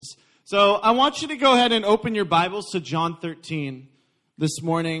So I want you to go ahead and open your Bibles to John 13 this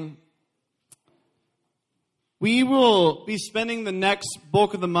morning. We will be spending the next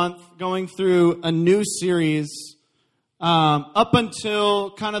bulk of the month going through a new series up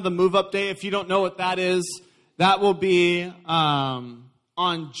until kind of the move-up day. If you don't know what that is, that will be on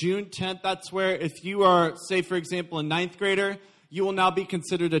June 10th. That's where if you are, say, for example, a 9th grader, you will now be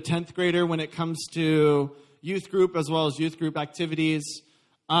considered a 10th grader when it comes to youth group as well as youth group activities.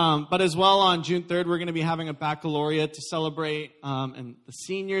 But as well on June 3rd, we're going to be having a baccalaureate to celebrate and the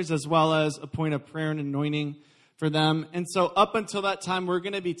seniors as well as a point of prayer and anointing for them. And so up until that time, we're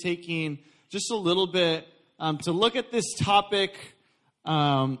going to be taking just a little bit to look at this topic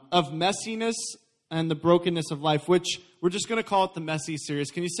of messiness and the brokenness of life, which we're just going to call it the Messy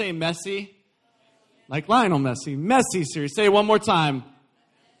series. Can you say messy? Like Lionel Messi. Messy series. Say it one more time.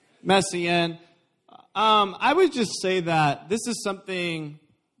 Messy. And I would just say that this is something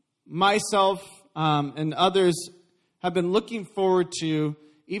myself and others have been looking forward to,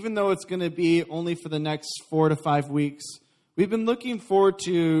 even though it's going to be only for the next 4 to 5 weeks. We've been looking forward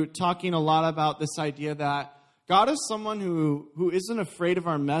to talking a lot about this idea that God is someone who isn't afraid of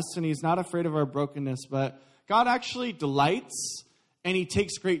our mess and he's not afraid of our brokenness, but God actually delights and he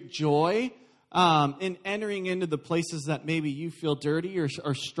takes great joy in entering into the places that maybe you feel dirty or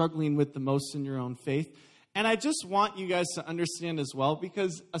are struggling with the most in your own faith. And I just want you guys to understand as well,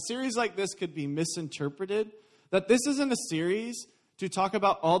 because a series like this could be misinterpreted, that this isn't a series to talk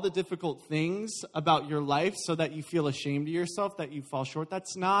about all the difficult things about your life so that you feel ashamed of yourself, that you fall short.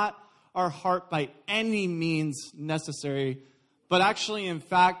 That's not our heart by any means necessary. But actually, in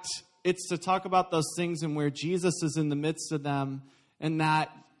fact, it's to talk about those things and where Jesus is in the midst of them. And that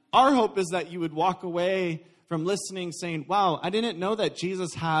our hope is that you would walk away from listening saying, wow, I didn't know that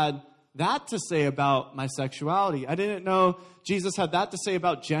Jesus had that to say about my sexuality. I didn't know Jesus had that to say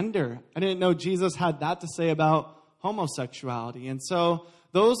about gender. I didn't know Jesus had that to say about homosexuality. And so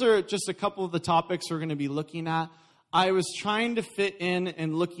those are just a couple of the topics we're going to be looking at. I was trying to fit in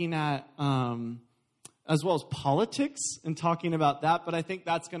and looking at as well as politics and talking about that, but I think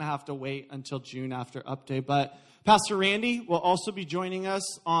that's going to have to wait until June after update. But Pastor Randy will also be joining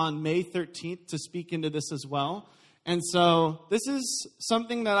us on May 13th to speak into this as well. And so this is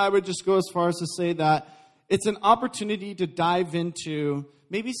something that I would just go as far as to say that it's an opportunity to dive into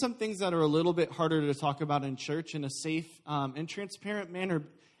maybe some things that are a little bit harder to talk about in church in a safe and transparent manner.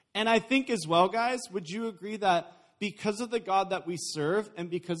 And I think as well, guys, would you agree that because of the God that we serve and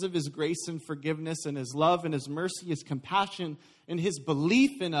because of his grace and forgiveness and his love and his mercy, his compassion and his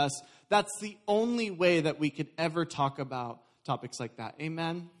belief in us, that's the only way that we could ever talk about topics like that.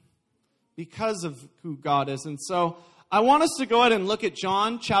 Amen? Because of who God is. And so I want us to go ahead and look at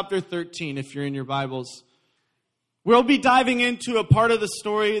John chapter 13 if you're in your Bibles. We'll be diving into a part of the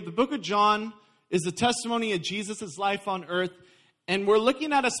story. The book of John is the testimony of Jesus' life on earth. And we're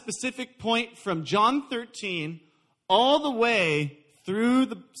looking at a specific point from John 13 all the way through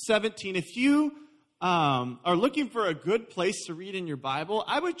the 17. If you are looking for a good place to read in your Bible,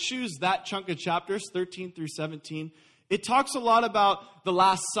 I would choose that chunk of chapters, 13 through 17. It talks a lot about the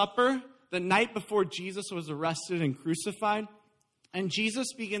Last Supper, the night before Jesus was arrested and crucified. And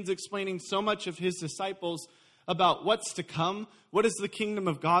Jesus begins explaining so much of his disciples about what's to come, what is the kingdom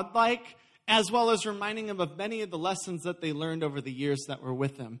of God like, as well as reminding them of many of the lessons that they learned over the years that were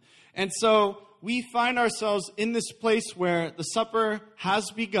with him. And so we find ourselves in this place where the supper has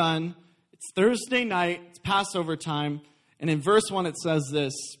begun. It's Thursday night, it's Passover time, and in verse 1 it says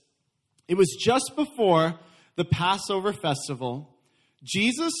this: it was just before the Passover festival.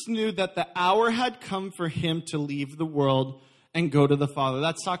 Jesus knew that the hour had come for him to leave the world and go to the Father.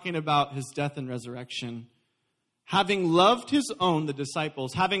 That's talking about his death and resurrection. Having loved his own, the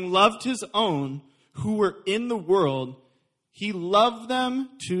disciples, having loved his own who were in the world, he loved them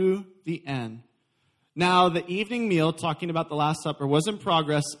to the end. Now, the evening meal, talking about the Last Supper, was in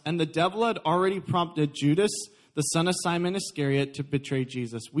progress, and the devil had already prompted Judas, the son of Simon Iscariot, to betray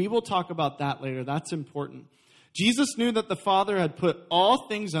Jesus. We will talk about that later. That's important. Jesus knew that the Father had put all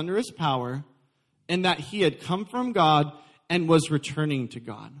things under his power and that he had come from God and was returning to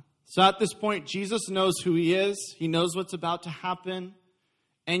God. So at this point, Jesus knows who he is. He knows what's about to happen.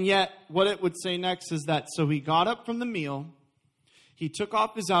 And yet, what it would say next is that, so he got up from the meal, he took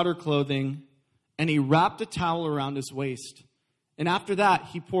off his outer clothing, and he wrapped a towel around his waist. And after that,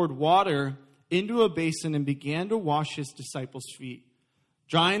 he poured water into a basin and began to wash his disciples' feet,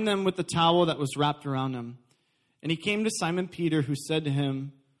 drying them with the towel that was wrapped around him. And he came to Simon Peter, who said to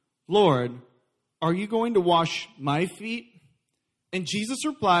him, Lord, are you going to wash my feet? And Jesus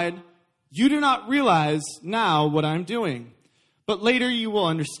replied, you do not realize now what I'm doing, but later you will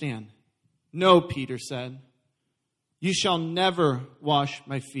understand. "No," Peter said. "You shall never wash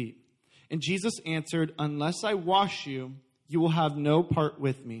my feet." And Jesus answered, "Unless I wash you, you will have no part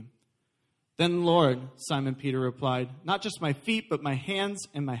with me." "Then, Lord," Simon Peter replied, "not just my feet, but my hands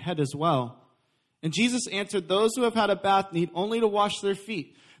and my head as well." And Jesus answered, "Those who have had a bath need only to wash their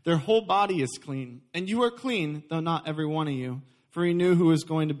feet. Their whole body is clean. And you are clean, though not every one of you." For he knew who was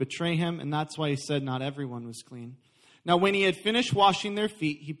going to betray him, and that's why he said not everyone was clean. Now, when he had finished washing their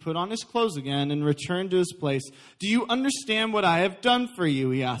feet, he put on his clothes again and returned to his place. "Do you understand what I have done for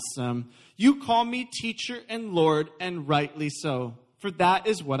you?" he asked them. "You call me teacher and Lord, and rightly so, for that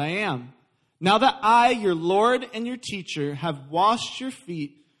is what I am. Now that I, your Lord and your teacher, have washed your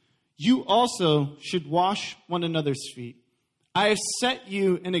feet, you also should wash one another's feet. I have set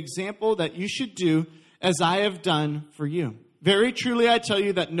you an example that you should do as I have done for you. Very truly I tell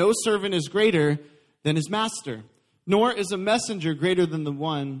you that no servant is greater than his master, nor is a messenger greater than the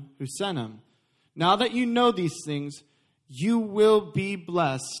one who sent him. Now that you know these things, you will be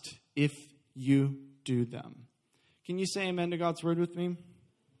blessed if you do them." Can you say amen to God's word with me?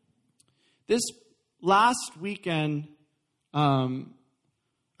 This last weekend, a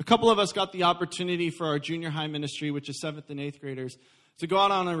couple of us got the opportunity for our junior high ministry, which is 7th and 8th graders, to go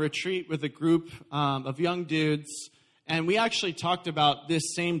out on a retreat with a group of young dudes. And we actually talked about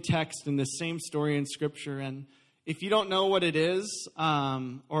this same text and this same story in Scripture. And if you don't know what it is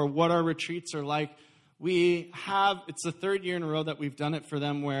or what our retreats are like, it's the third year in a row that we've done it for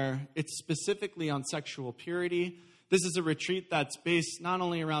them, where it's specifically on sexual purity. This is a retreat that's based not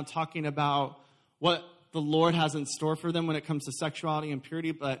only around talking about what the Lord has in store for them when it comes to sexuality and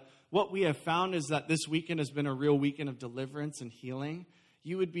purity, but what we have found is that this weekend has been a real weekend of deliverance and healing.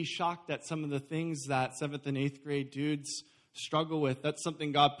 You would be shocked at some of the things that 7th and 8th grade dudes struggle with. That's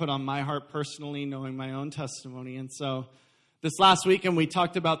something God put on my heart personally, knowing my own testimony. And so this last weekend we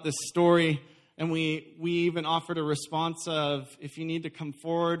talked about this story, and we even offered a response of, if you need to come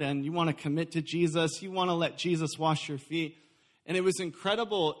forward and you want to commit to Jesus, you want to let Jesus wash your feet. And it was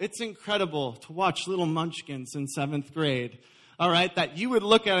incredible. It's incredible to watch little munchkins in 7th grade, all right, that you would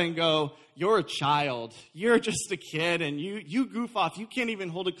look at it and go, "You're a child. You're just a kid, and you goof off. You can't even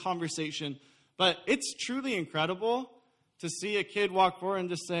hold a conversation." But it's truly incredible to see a kid walk forward and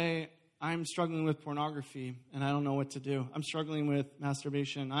just say, "I'm struggling with pornography, and I don't know what to do. I'm struggling with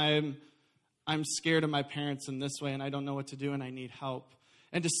masturbation. I'm scared of my parents in this way, and I don't know what to do, and I need help."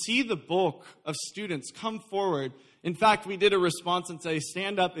 And to see the bulk of students come forward. In fact, we did a response and say,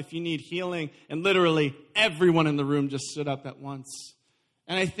 "Stand up if you need healing." And literally everyone in the room just stood up at once.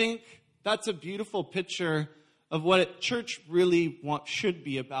 And I think that's a beautiful picture of what church really should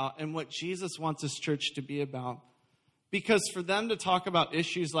be about and what Jesus wants his church to be about. Because for them to talk about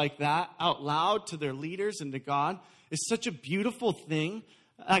issues like that out loud to their leaders and to God is such a beautiful thing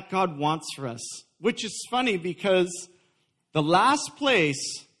that God wants for us. Which is funny, because the last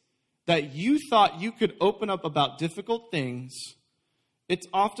place that you thought you could open up about difficult things, it's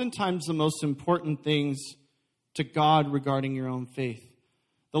oftentimes the most important things to God regarding your own faith.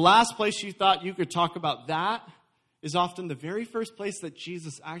 The last place you thought you could talk about that is often the very first place that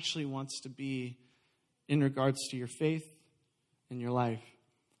Jesus actually wants to be in regards to your faith and your life.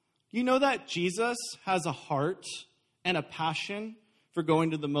 You know that Jesus has a heart and a passion for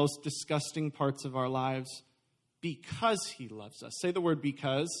going to the most disgusting parts of our lives because he loves us. Say the word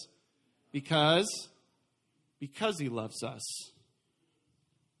because. Because he loves us.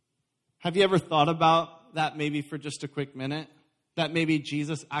 Have you ever thought about that maybe for just a quick minute? That maybe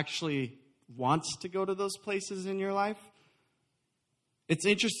Jesus actually wants to go to those places in your life? It's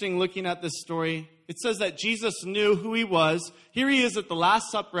interesting looking at this story. It says that Jesus knew who he was. Here he is at the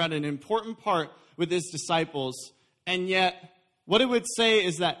Last Supper at an important part with his disciples. And yet, what it would say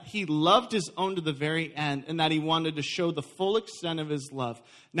is that he loved his own to the very end, and that he wanted to show the full extent of his love.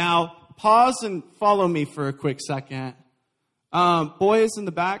 Now, pause and follow me for a quick second. Boys in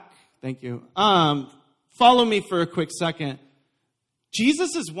the back, thank you. Follow me for a quick second.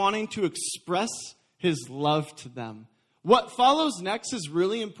 Jesus is wanting to express his love to them. What follows next is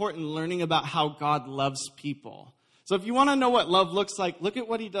really important, learning about how God loves people. So if you want to know what love looks like, look at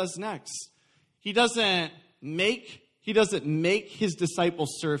what he does next. He doesn't make his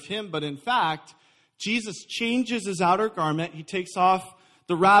disciples serve him, but in fact, Jesus changes his outer garment. He takes off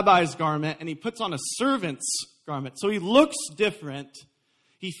the rabbi's garment and he puts on a servant's garment. So he looks different.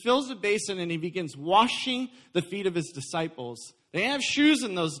 He fills a basin and he begins washing the feet of his disciples. They didn't have shoes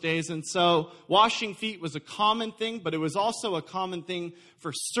in those days, and so washing feet was a common thing, but it was also a common thing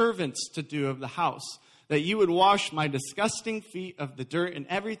for servants to do of the house. That you would wash my disgusting feet of the dirt and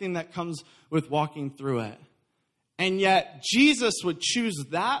everything that comes with walking through it. And yet Jesus would choose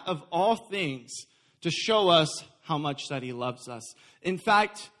that of all things to show us how much that he loves us. In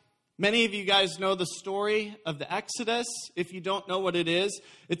fact, many of you guys know the story of the Exodus. If you don't know what it is,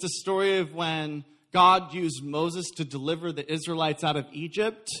 it's a story of when God used Moses to deliver the Israelites out of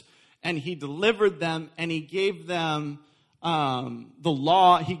Egypt. And he delivered them, and he gave them the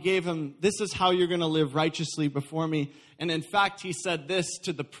law. He gave them, this is how you're going to live righteously before me. And in fact, he said this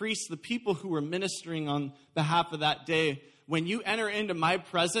to the priests, the people who were ministering on behalf of that day. When you enter into my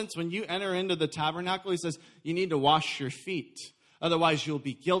presence, when you enter into the tabernacle, he says, you need to wash your feet. Otherwise, you'll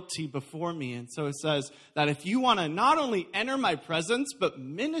be guilty before me. And so it says that if you want to not only enter my presence, but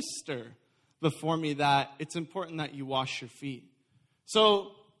minister before me, that it's important that you wash your feet.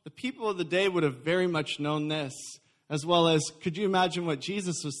 So the people of the day would have very much known this, as well as, could you imagine what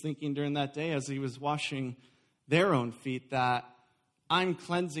Jesus was thinking during that day as he was washing their own feet, that I'm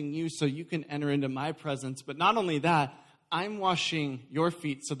cleansing you so you can enter into my presence. But not only that, I'm washing your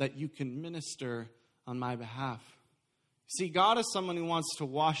feet so that you can minister on my behalf. See, God is someone who wants to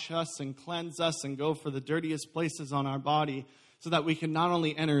wash us and cleanse us and go for the dirtiest places on our body so that we can not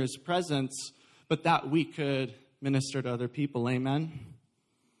only enter his presence, but that we could minister to other people. Amen.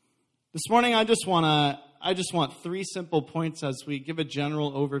 This morning, I just want 3 simple points as we give a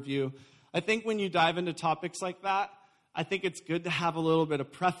general overview. I think when you dive into topics like that, I think it's good to have a little bit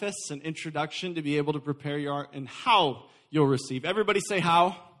of preface and introduction to be able to prepare your heart and how you'll receive. Everybody say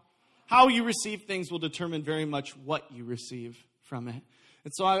how. How you receive things will determine very much what you receive from it.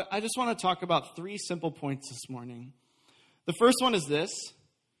 And so I just want to talk about 3 simple points this morning. The first one is this.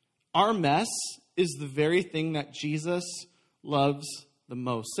 Our mess is the very thing that Jesus loves the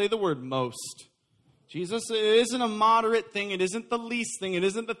most. Say the word most. Jesus, it isn't a moderate thing. It isn't the least thing. It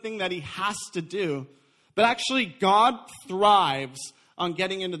isn't the thing that he has to do. But actually, God thrives on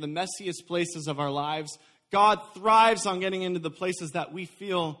getting into the messiest places of our lives. God thrives on getting into the places that we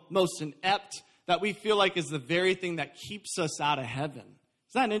feel most inept, that we feel like is the very thing that keeps us out of heaven.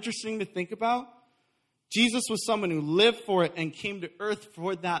 Is that interesting to think about? Jesus was someone who lived for it and came to earth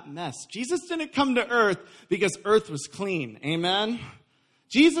for that mess. Jesus didn't come to earth because earth was clean. Amen?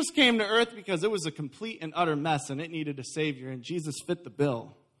 Jesus came to earth because it was a complete and utter mess and it needed a Savior, and Jesus fit the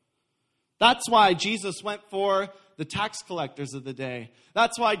bill. That's why Jesus went for the tax collectors of the day.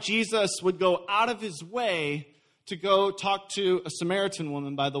 That's why Jesus would go out of his way to go talk to a Samaritan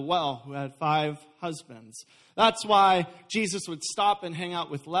woman by the well who had 5 husbands. That's why Jesus would stop and hang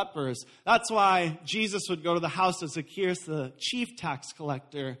out with lepers. That's why Jesus would go to the house of Zacchaeus, the chief tax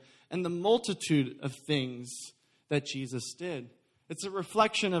collector, and the multitude of things that Jesus did. It's a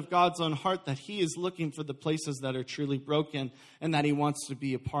reflection of God's own heart that he is looking for the places that are truly broken and that he wants to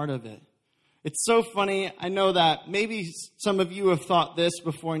be a part of it. It's so funny. I know that maybe some of you have thought this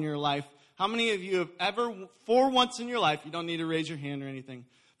before in your life. How many of you have ever, for once in your life, you don't need to raise your hand or anything,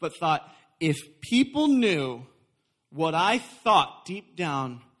 but thought, if people knew what I thought deep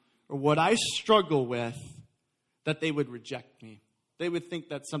down or what I struggle with, that they would reject me. They would think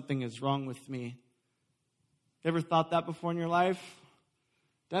that something is wrong with me. Ever thought that before in your life?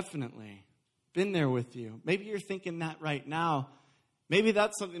 Definitely. Been there with you. Maybe you're thinking that right now. Maybe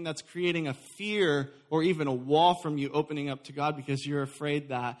that's something that's creating a fear or even a wall from you opening up to God because you're afraid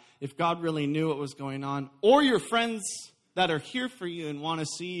that if God really knew what was going on, or your friends that are here for you and want to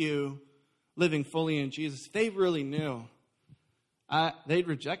see you living fully in Jesus, if they really knew, they'd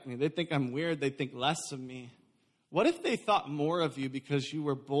reject me. They'd think I'm weird. They'd think less of me. What if they thought more of you because you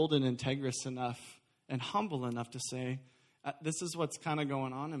were bold and integrous enough and humble enough to say, this is what's kind of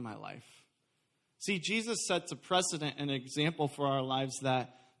going on in my life? See, Jesus sets a precedent and an example for our lives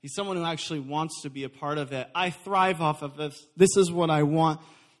that he's someone who actually wants to be a part of it. I thrive off of this. This is what I want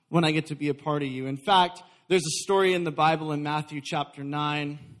when I get to be a part of you. In fact, there's a story in the Bible in Matthew chapter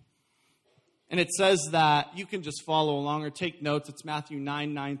 9. And it says that, you can just follow along or take notes. It's Matthew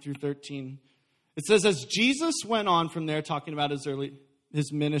 9 through 13. It says, as Jesus went on from there, talking about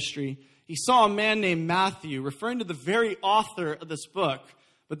his ministry, he saw a man named Matthew, referring to the very author of this book.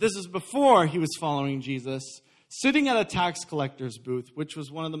 But this is before he was following Jesus, sitting at a tax collector's booth, which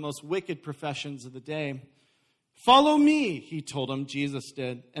was one of the most wicked professions of the day. Follow me, he told him. Jesus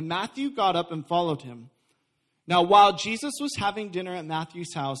did. And Matthew got up and followed him. Now, while Jesus was having dinner at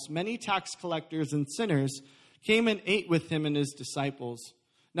Matthew's house, many tax collectors and sinners came and ate with him and his disciples.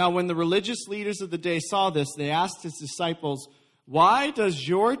 Now, when the religious leaders of the day saw this, they asked his disciples, why does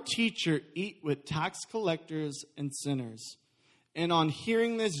your teacher eat with tax collectors and sinners? And on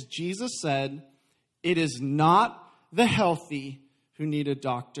hearing this, Jesus said, it is not the healthy who need a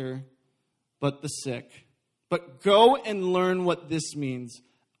doctor, but the sick. But go and learn what this means.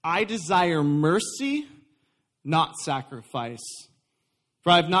 I desire mercy, not sacrifice.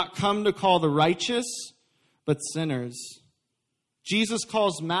 For I have not come to call the righteous, but sinners. Jesus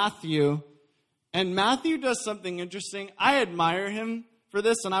calls Matthew, and Matthew does something interesting. I admire him for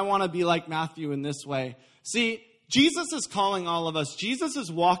this, and I want to be like Matthew in this way. See, Jesus is calling all of us. Jesus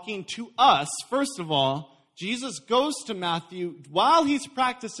is walking to us. First of all, Jesus goes to Matthew while he's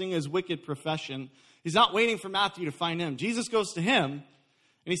practicing his wicked profession. He's not waiting for Matthew to find him. Jesus goes to him, and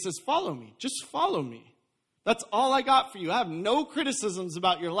he says, follow me. Just follow me. That's all I got for you. I have no criticisms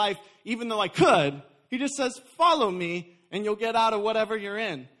about your life, even though I could. He just says, follow me, and you'll get out of whatever you're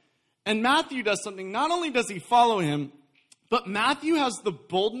in. And Matthew does something. Not only does he follow him, but Matthew has the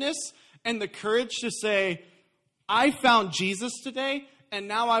boldness and the courage to say, I found Jesus today, and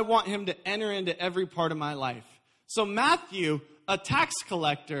now I want him to enter into every part of my life. So Matthew, a tax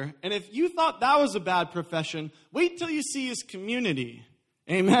collector, and if you thought that was a bad profession, wait till you see his community.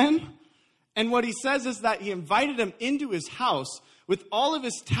 Amen? And what he says is that he invited him into his house with all of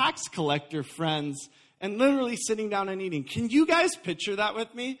his tax collector friends and literally sitting down and eating. Can you guys picture that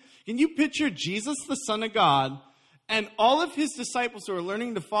with me? Can you picture Jesus, the Son of God, and all of his disciples who are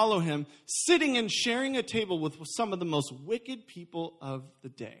learning to follow him, sitting and sharing a table with some of the most wicked people of the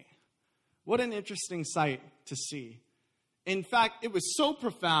day? What an interesting sight to see. In fact, it was so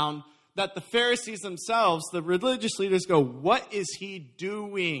profound that the Pharisees themselves, the religious leaders, go, what is he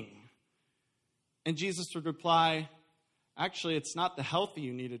doing? And Jesus would reply, actually, it's not the healthy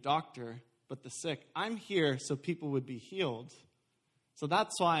you need a doctor, but the sick. I'm here so people would be healed. So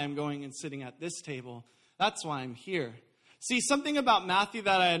that's why I'm going and sitting at this table. That's why I'm here. See, something about Matthew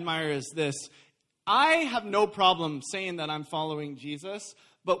that I admire is this. I have no problem saying that I'm following Jesus,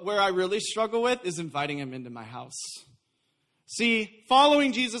 but where I really struggle with is inviting him into my house. See,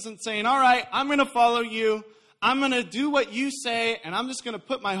 following Jesus and saying, all right, I'm going to follow you. I'm going to do what you say, and I'm just going to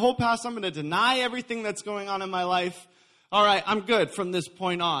put my whole past, I'm going to deny everything that's going on in my life. All right, I'm good from this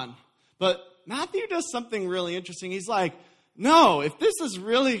point on. But Matthew does something really interesting. He's like, no, if this is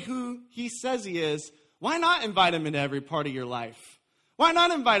really who he says he is, why not invite him into every part of your life? Why not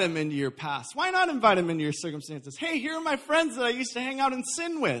invite him into your past? Why not invite him into your circumstances? Hey, here are my friends that I used to hang out and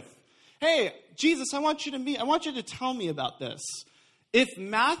sin with. Hey, Jesus, I want you to tell me about this. If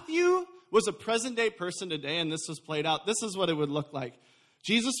Matthew was a present-day person today and this was played out, this is what it would look like.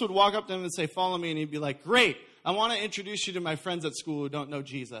 Jesus would walk up to him and say, follow me, and he'd be like, great, I want to introduce you to my friends at school who don't know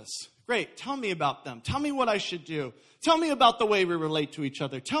Jesus. Great, tell me about them. Tell me what I should do. Tell me about the way we relate to each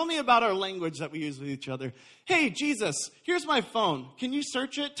other. Tell me about our language that we use with each other. Hey, Jesus, here's my phone. Can you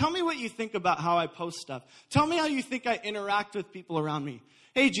search it? Tell me what you think about how I post stuff. Tell me how you think I interact with people around me.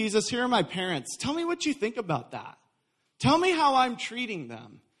 Hey, Jesus, here are my parents. Tell me what you think about that. Tell me how I'm treating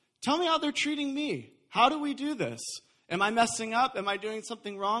them. Tell me how they're treating me. How do we do this? Am I messing up? Am I doing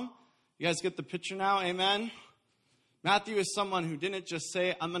something wrong? You guys get the picture now? Amen? Matthew is someone who didn't just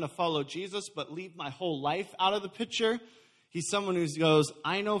say, I'm going to follow Jesus, but leave my whole life out of the picture. He's someone who goes,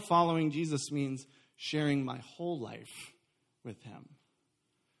 I know following Jesus means sharing my whole life with him.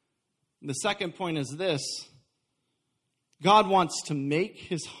 And the second point is this. God wants to make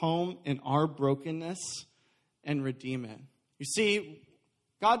his home in our brokenness and redeem it. You see,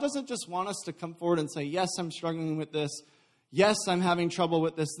 God doesn't just want us to come forward and say, yes, I'm struggling with this. Yes, I'm having trouble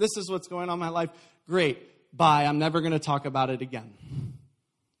with this. This is what's going on in my life. Great. Bye. I'm never going to talk about it again.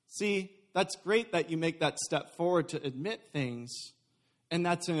 See, that's great that you make that step forward to admit things, and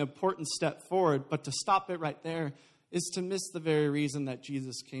that's an important step forward. But to stop it right there is to miss the very reason that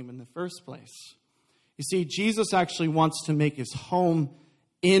Jesus came in the first place. You see, Jesus actually wants to make his home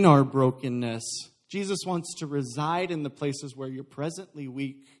in our brokenness. Jesus wants to reside in the places where you're presently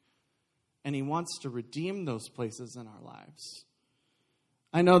weak, and he wants to redeem those places in our lives.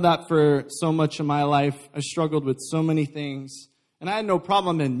 I know that for so much of my life, I struggled with so many things, and I had no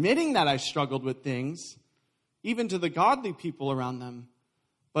problem admitting that I struggled with things, even to the godly people around them,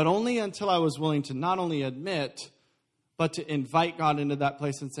 but only until I was willing to not only admit, but to invite God into that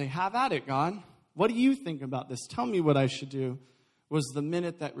place and say, have at it, God. What do you think about this? Tell me what I should do. Was the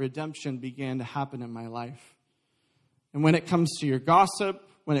minute that redemption began to happen in my life. And when it comes to your gossip,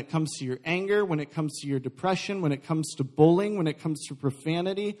 when it comes to your anger, when it comes to your depression, when it comes to bullying, when it comes to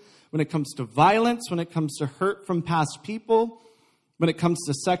profanity, when it comes to violence, when it comes to hurt from past people, when it comes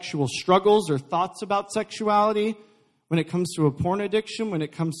to sexual struggles or thoughts about sexuality, when it comes to a porn addiction, when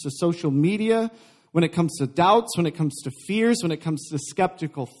it comes to social media, when it comes to doubts, when it comes to fears, when it comes to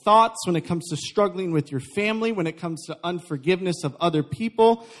skeptical thoughts, when it comes to struggling with your family, when it comes to unforgiveness of other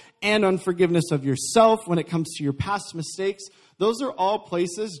people and unforgiveness of yourself, when it comes to your past mistakes, those are all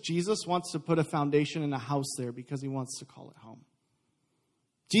places Jesus wants to put a foundation and a house there because he wants to call it home.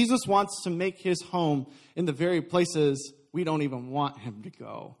 Jesus wants to make his home in the very places we don't even want him to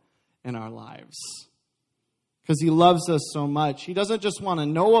go in our lives. Because he loves us so much. He doesn't just want to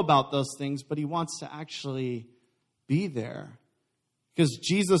know about those things, but he wants to actually be there. Because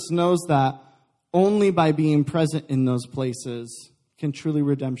Jesus knows that only by being present in those places can truly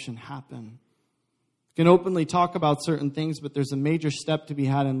redemption happen. You can openly talk about certain things, but there's a major step to be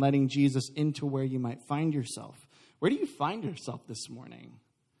had in letting Jesus into where you might find yourself. Where do you find yourself this morning?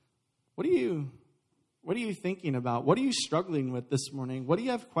 What are you thinking about? What are you struggling with this morning? What do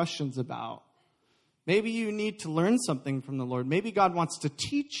you have questions about? Maybe you need to learn something from the Lord. Maybe God wants to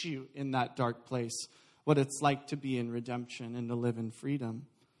teach you in that dark place what it's like to be in redemption and to live in freedom.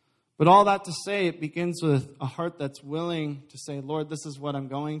 But all that to say, it begins with a heart that's willing to say, Lord, this is what I'm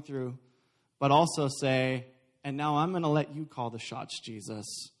going through. But also say, and now I'm going to let you call the shots,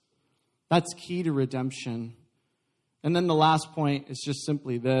 Jesus. That's key to redemption. And then the last point is just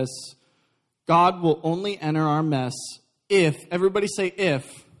simply this. God will only enter our mess if, everybody say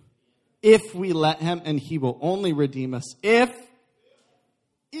if we let him, and he will only redeem us if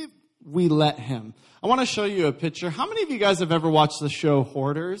we let him. I want to show you a picture. How many of you guys have ever watched the show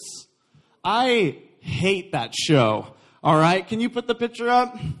Hoarders? I hate that show. All right, can you put the picture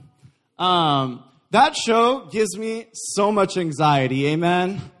up? That show gives me so much anxiety,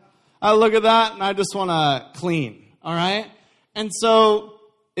 amen? I look at that and I just want to clean, all right? And so,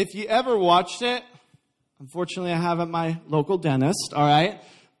 if you ever watched it, unfortunately I have at my local dentist, all right,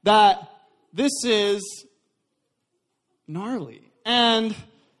 that this is gnarly. And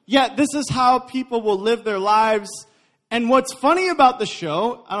yet, this is how people will live their lives. And what's funny about the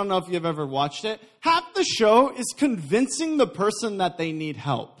show, I don't know if you've ever watched it, half the show is convincing the person that they need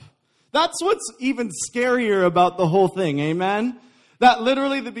help. That's what's even scarier about the whole thing, amen? That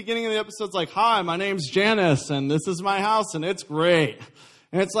literally the beginning of the episode's like, hi, my name's Janice, and this is my house, and it's great.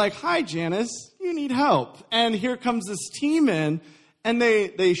 And it's like, hi, Janice, you need help. And here comes this team in, and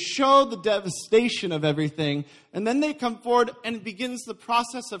they show the devastation of everything, and then they come forward, and it begins the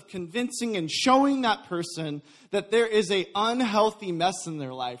process of convincing and showing that person that there is an unhealthy mess in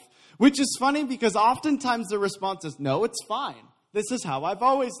their life. Which is funny because oftentimes the response is, no, it's fine. This is how I've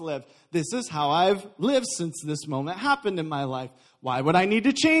always lived. This is how I've lived since this moment happened in my life. Why would I need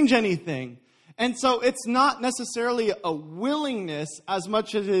to change anything? And so it's not necessarily a willingness as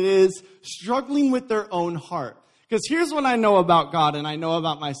much as it is struggling with their own heart. Because here's what I know about God and I know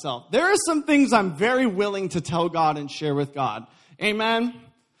about myself. There are some things I'm very willing to tell God and share with God. Amen?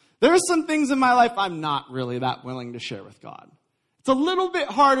 There are some things in my life I'm not really that willing to share with God. It's a little bit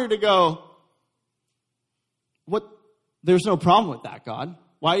harder to go, there's no problem with that, God.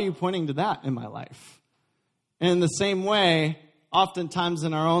 Why are you pointing to that in my life? And in the same way, oftentimes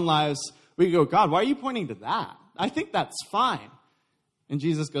in our own lives, we go, God, why are you pointing to that? I think that's fine. And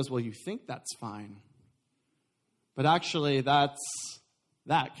Jesus goes, well, you think that's fine. But actually, that's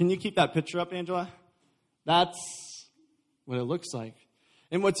that. Can you keep that picture up, Angela? That's what it looks like.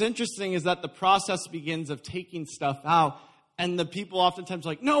 And what's interesting is that the process begins of taking stuff out. And the people oftentimes are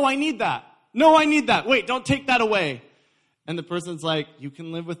like, no, I need that. No, I need that. Wait, don't take that away. And the person's like, you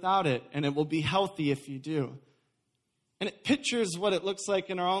can live without it. And it will be healthy if you do. And it pictures what it looks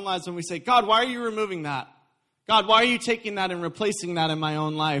like in our own lives when we say, God, why are you removing that? God, why are you taking that and replacing that in my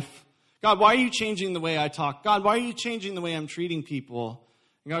own life? God, why are you changing the way I talk? God, why are you changing the way I'm treating people?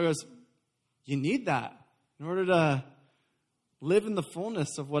 And God goes, you need that in order to live in the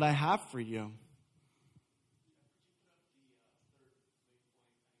fullness of what I have for you.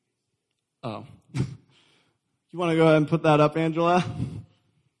 Oh. You want to go ahead and put that up, Angela?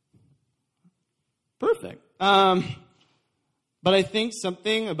 Perfect. But I think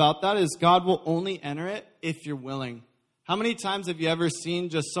something about that is God will only enter it if you're willing. How many times have you ever seen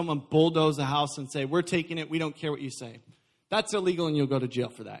just someone bulldoze a house and say, we're taking it, we don't care what you say? That's illegal and you'll go to jail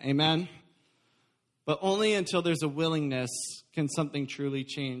for that. Amen? But only until there's a willingness can something truly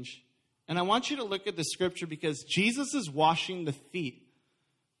change. And I want you to look at the scripture because Jesus is washing the feet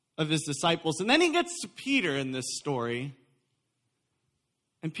of his disciples. And then he gets to Peter in this story.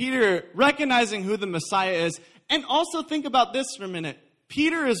 And Peter, recognizing who the Messiah is, and also think about this for a minute.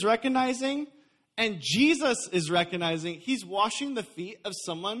 Peter is recognizing, and Jesus is recognizing, he's washing the feet of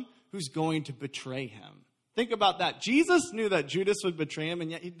someone who's going to betray him. Think about that. Jesus knew that Judas would betray him, and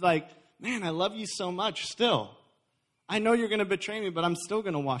yet he'd like, man, I love you so much still. I know you're going to betray me, but I'm still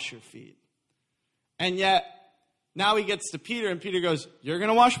going to wash your feet. And yet, now he gets to Peter, and Peter goes, you're going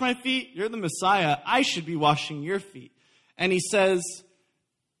to wash my feet? You're the Messiah. I should be washing your feet. And he says,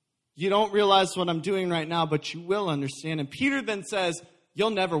 you don't realize what I'm doing right now, but you will understand. And Peter then says, you'll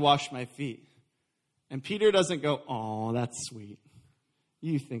never wash my feet. And Peter doesn't go, oh, that's sweet.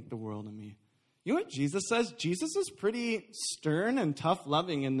 You think the world of me. You know what Jesus says? Jesus is pretty stern and tough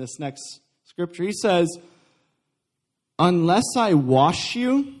loving in this next scripture. He says, unless I wash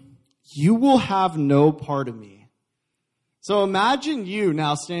you, you will have no part of me. So imagine you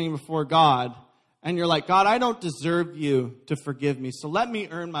now standing before God, and you're like, God, I don't deserve you to forgive me, so let me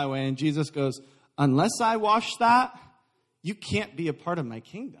earn my way. And Jesus goes, unless I wash that, you can't be a part of my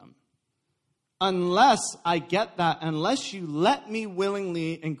kingdom. Unless I get that, unless you let me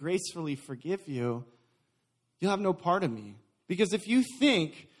willingly and gracefully forgive you, you'll have no part of me. Because if you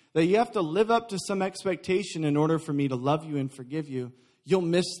think that you have to live up to some expectation in order for me to love you and forgive you, you'll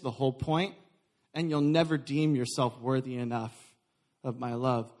miss the whole point, and you'll never deem yourself worthy enough of my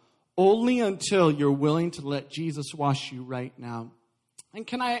love. Only until you're willing to let Jesus wash you right now. And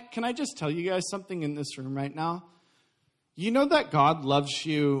can I just tell you guys something in this room right now? You know that God loves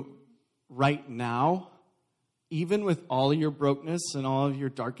you right now, even with all of your brokenness and all of your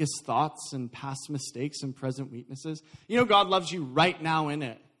darkest thoughts and past mistakes and present weaknesses. You know God loves you right now in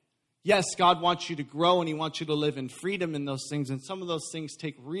it. Yes, God wants you to grow and he wants you to live in freedom in those things. And some of those things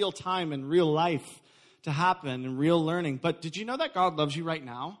take real time and real life to happen and real learning. But did you know that God loves you right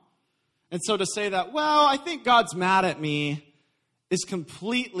now? And so to say that, well, I think God's mad at me, is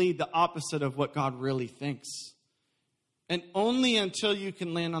completely the opposite of what God really thinks. And only until you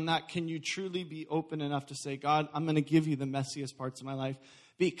can land on that can you truly be open enough to say, God, I'm going to give you the messiest parts of my life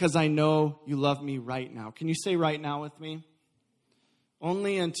because I know you love me right now. Can you say right now with me?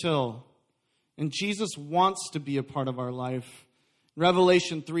 Only until. And Jesus wants to be a part of our life.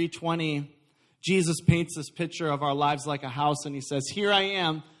 Revelation 3:20, Jesus paints this picture of our lives like a house, and he says, here I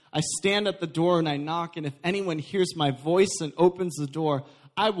am. I stand at the door and I knock, and if anyone hears my voice and opens the door,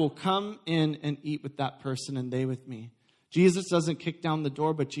 I will come in and eat with that person and they with me. Jesus doesn't kick down the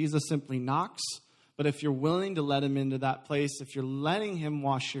door, but Jesus simply knocks. But if you're willing to let him into that place, if you're letting him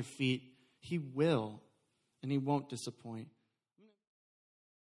wash your feet, he will, and he won't disappoint.